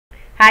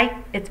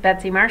Hi, it's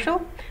Betsy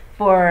Marshall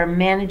for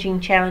Managing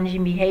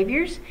Challenging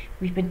Behaviors.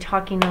 We've been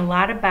talking a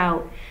lot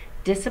about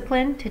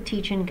discipline to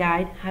teach and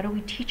guide. How do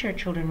we teach our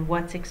children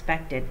what's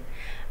expected?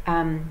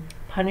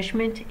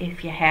 Punishment,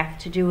 if you have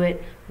to do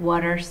it.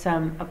 What are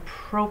some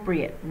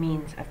appropriate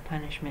means of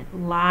punishment?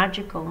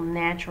 Logical,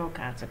 natural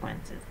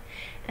consequences.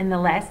 And the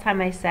last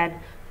time I said,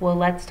 well,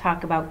 let's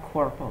talk about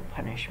corporal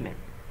punishment.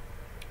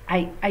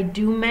 I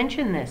do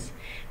mention this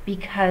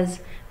because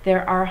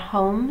there are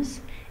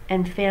homes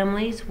and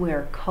families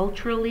where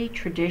culturally,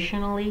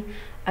 traditionally,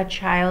 a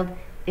child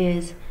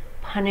is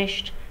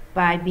punished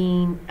by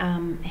being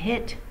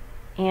hit.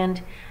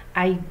 And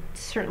I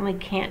certainly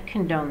can't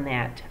condone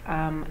that.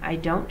 I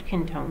don't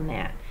condone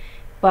that.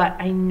 But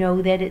I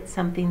know that it's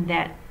something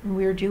that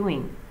we're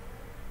doing.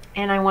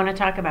 And I want to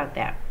talk about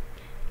that.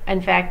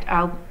 In fact,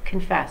 I'll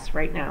confess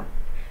right now,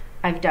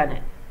 I've done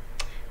it.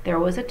 There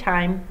was a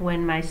time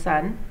when my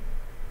son,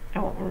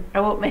 I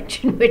won't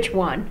mention which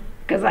one,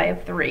 because I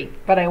have 3,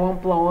 but I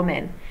won't blow him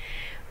in.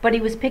 But he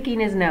was picking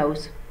his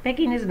nose,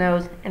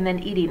 and then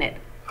eating it.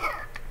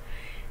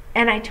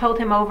 And I told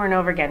him over and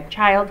over again,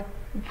 child,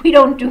 we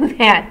don't do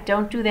that.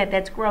 Don't do that.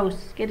 That's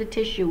gross. Get a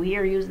tissue.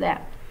 Here, use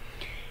that.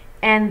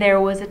 And there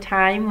was a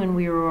time when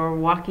we were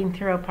walking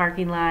through a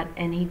parking lot,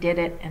 and he did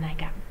it, and I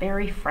got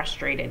very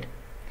frustrated.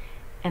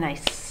 And I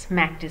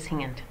smacked his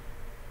hand.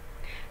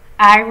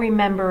 I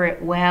remember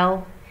it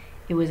well.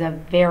 It was a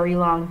very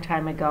long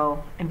time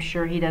ago. I'm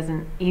sure he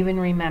doesn't even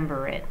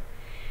remember it.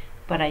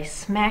 But I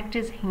smacked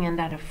his hand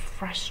out of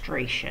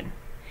frustration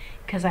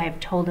because I have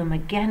told him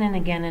again and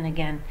again and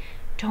again,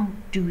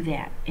 don't do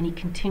that. And he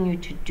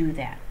continued to do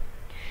that.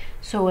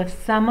 So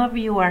if some of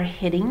you are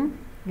hitting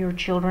your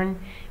children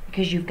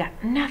because you've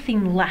got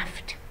nothing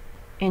left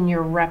in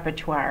your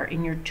repertoire,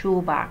 in your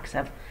toolbox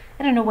of,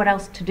 I don't know what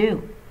else to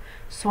do,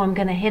 so I'm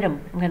going to hit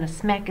him. I'm going to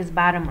smack his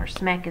bottom or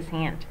smack his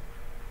hand.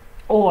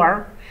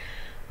 Or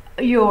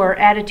your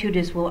attitude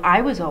is, well,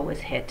 I was always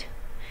hit,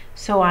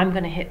 so I'm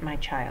going to hit my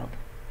child.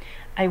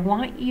 I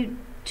want you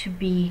to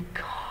be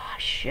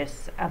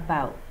cautious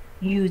about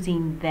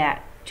using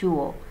that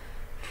tool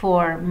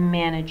for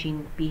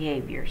managing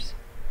behaviors.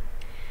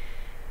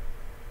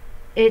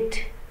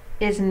 It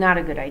is not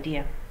a good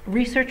idea.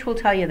 Research will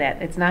tell you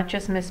that. It's not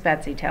just Miss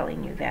Betsy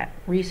telling you that.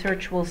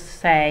 Research will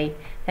say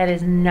that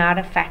is not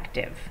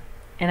effective.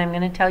 And I'm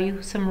going to tell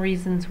you some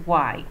reasons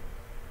why.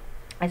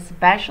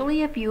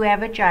 Especially if you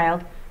have a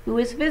child who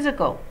is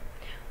physical.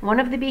 One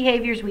of the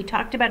behaviors we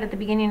talked about at the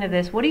beginning of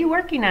this, what are you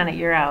working on at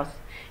your house?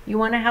 You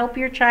want to help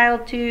your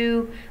child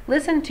to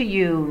listen to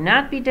you,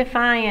 not be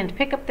defiant,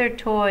 pick up their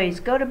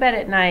toys, go to bed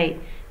at night,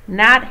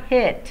 not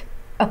hit.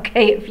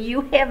 Okay, if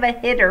you have a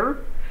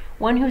hitter,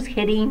 one who's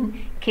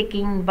hitting,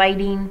 kicking,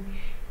 biting,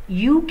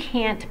 you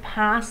can't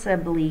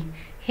possibly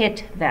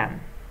hit them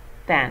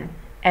then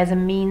as a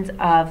means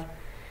of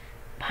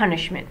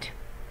punishment.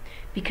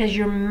 Because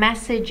your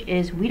message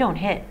is, we don't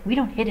hit. We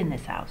don't hit in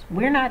this house.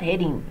 We're not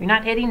hitting. You're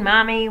not hitting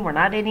mommy. We're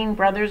not hitting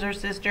brothers or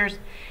sisters.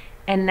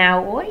 And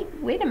now,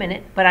 wait a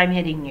minute, but I'm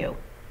hitting you.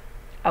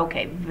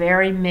 Okay,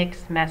 very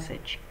mixed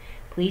message.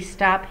 Please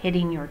stop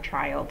hitting your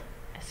child,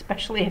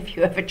 especially if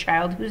you have a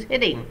child who's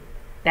hitting.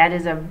 That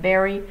is a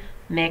very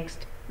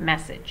mixed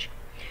message.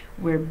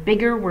 We're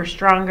bigger, we're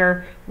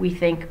stronger. We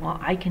think, well,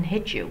 I can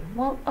hit you.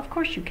 Well, of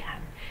course you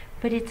can,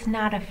 but it's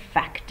not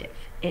effective.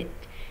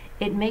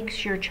 It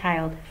makes your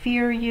child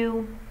fear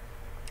you.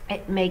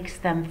 It makes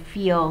them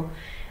feel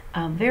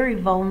very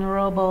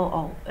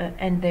vulnerable,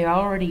 and they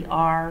already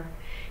are.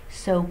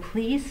 So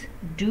please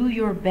do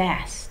your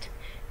best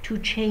to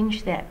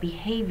change that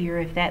behavior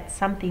if that's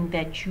something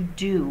that you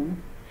do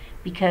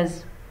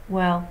because,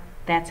 well,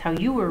 that's how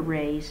you were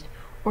raised,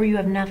 or you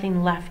have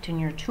nothing left in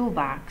your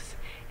toolbox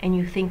and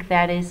you think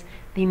that is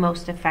the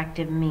most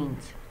effective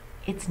means.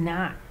 It's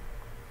not.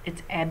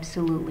 It's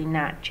absolutely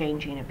not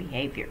changing a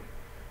behavior.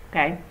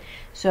 Okay,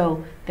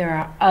 so there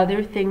are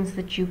other things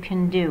that you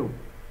can do.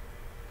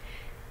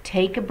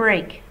 Take a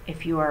break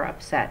if you are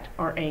upset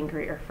or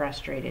angry or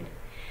frustrated.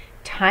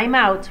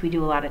 Timeouts, we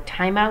do a lot of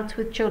timeouts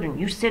with children.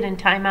 You sit in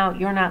timeout,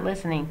 you're not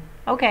listening.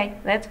 Okay,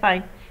 that's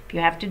fine. If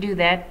you have to do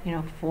that,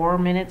 4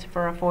 minutes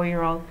for a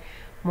 4-year-old.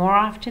 More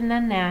often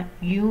than that,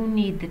 you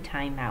need the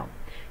timeout.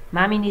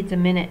 Mommy needs a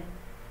minute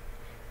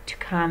to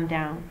calm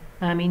down.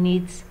 Mommy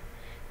needs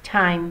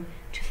time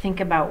to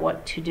think about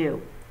what to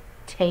do.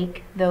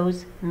 Take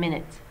those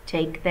minutes.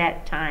 Take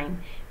that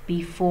time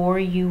before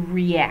you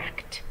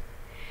react.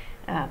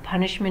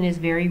 Punishment is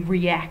very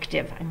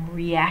reactive. I'm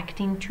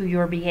reacting to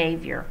your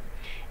behavior.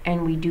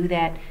 And we do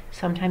that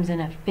sometimes in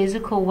a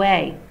physical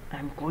way.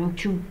 I'm going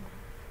to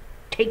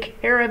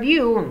take care of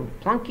you and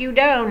plunk you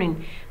down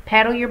and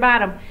paddle your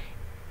bottom.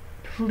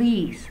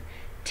 Please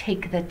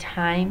take the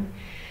time,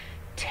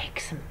 take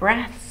some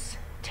breaths,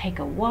 take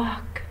a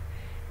walk.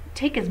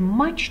 Take as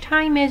much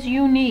time as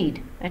you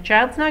need. That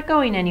child's not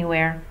going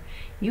anywhere.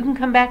 You can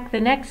come back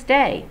the next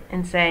day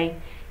and say,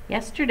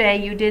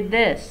 yesterday you did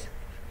this.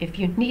 If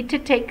you need to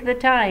take the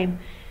time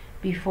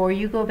before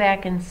you go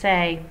back and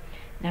say,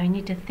 now I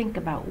need to think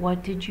about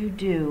what did you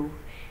do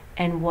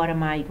and what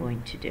am I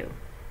going to do.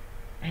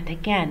 And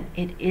again,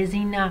 it is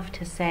enough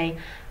to say,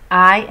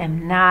 I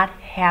am not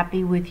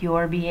happy with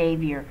your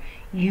behavior.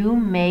 You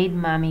made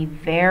mommy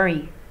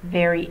very,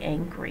 very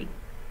angry.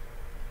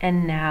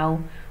 And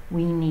now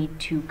we need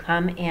to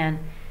come and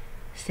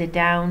sit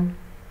down,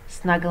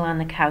 snuggle on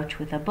the couch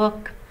with a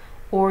book,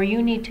 or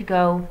you need to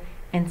go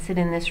and sit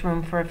in this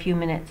room for a few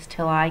minutes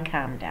till I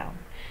calm down.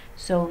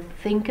 So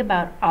think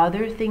about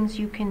other things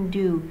you can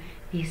do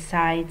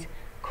besides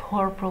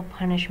corporal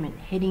punishment,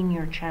 hitting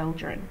your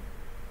children,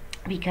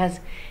 because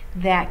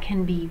that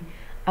can be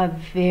a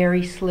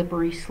very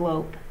slippery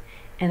slope.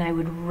 And I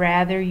would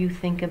rather you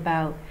think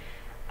about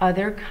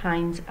other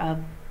kinds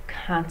of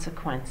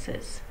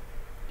consequences,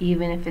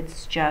 even if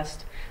it's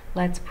just,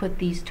 let's put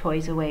these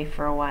toys away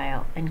for a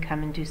while and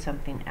come and do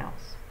something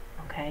else.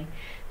 Okay?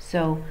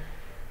 So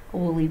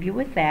we'll leave you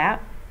with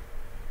that.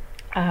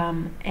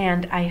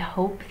 And I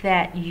hope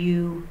that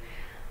you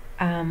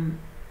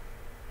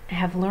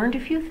have learned a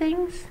few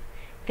things,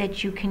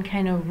 that you can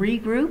kind of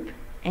regroup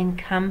and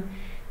come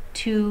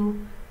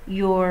to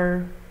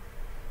your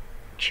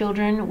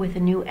children with a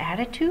new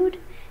attitude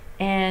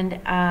and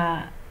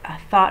a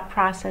thought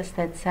process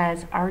that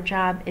says our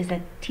job is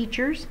as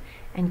teachers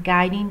and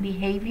guiding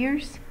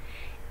behaviors,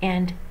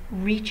 and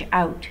reach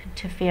out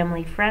to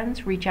family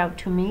friends, reach out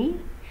to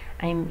me.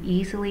 I'm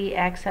easily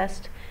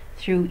accessed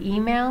through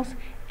emails,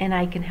 and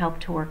I can help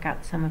to work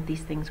out some of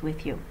these things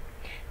with you.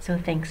 So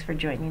thanks for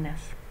joining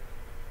us.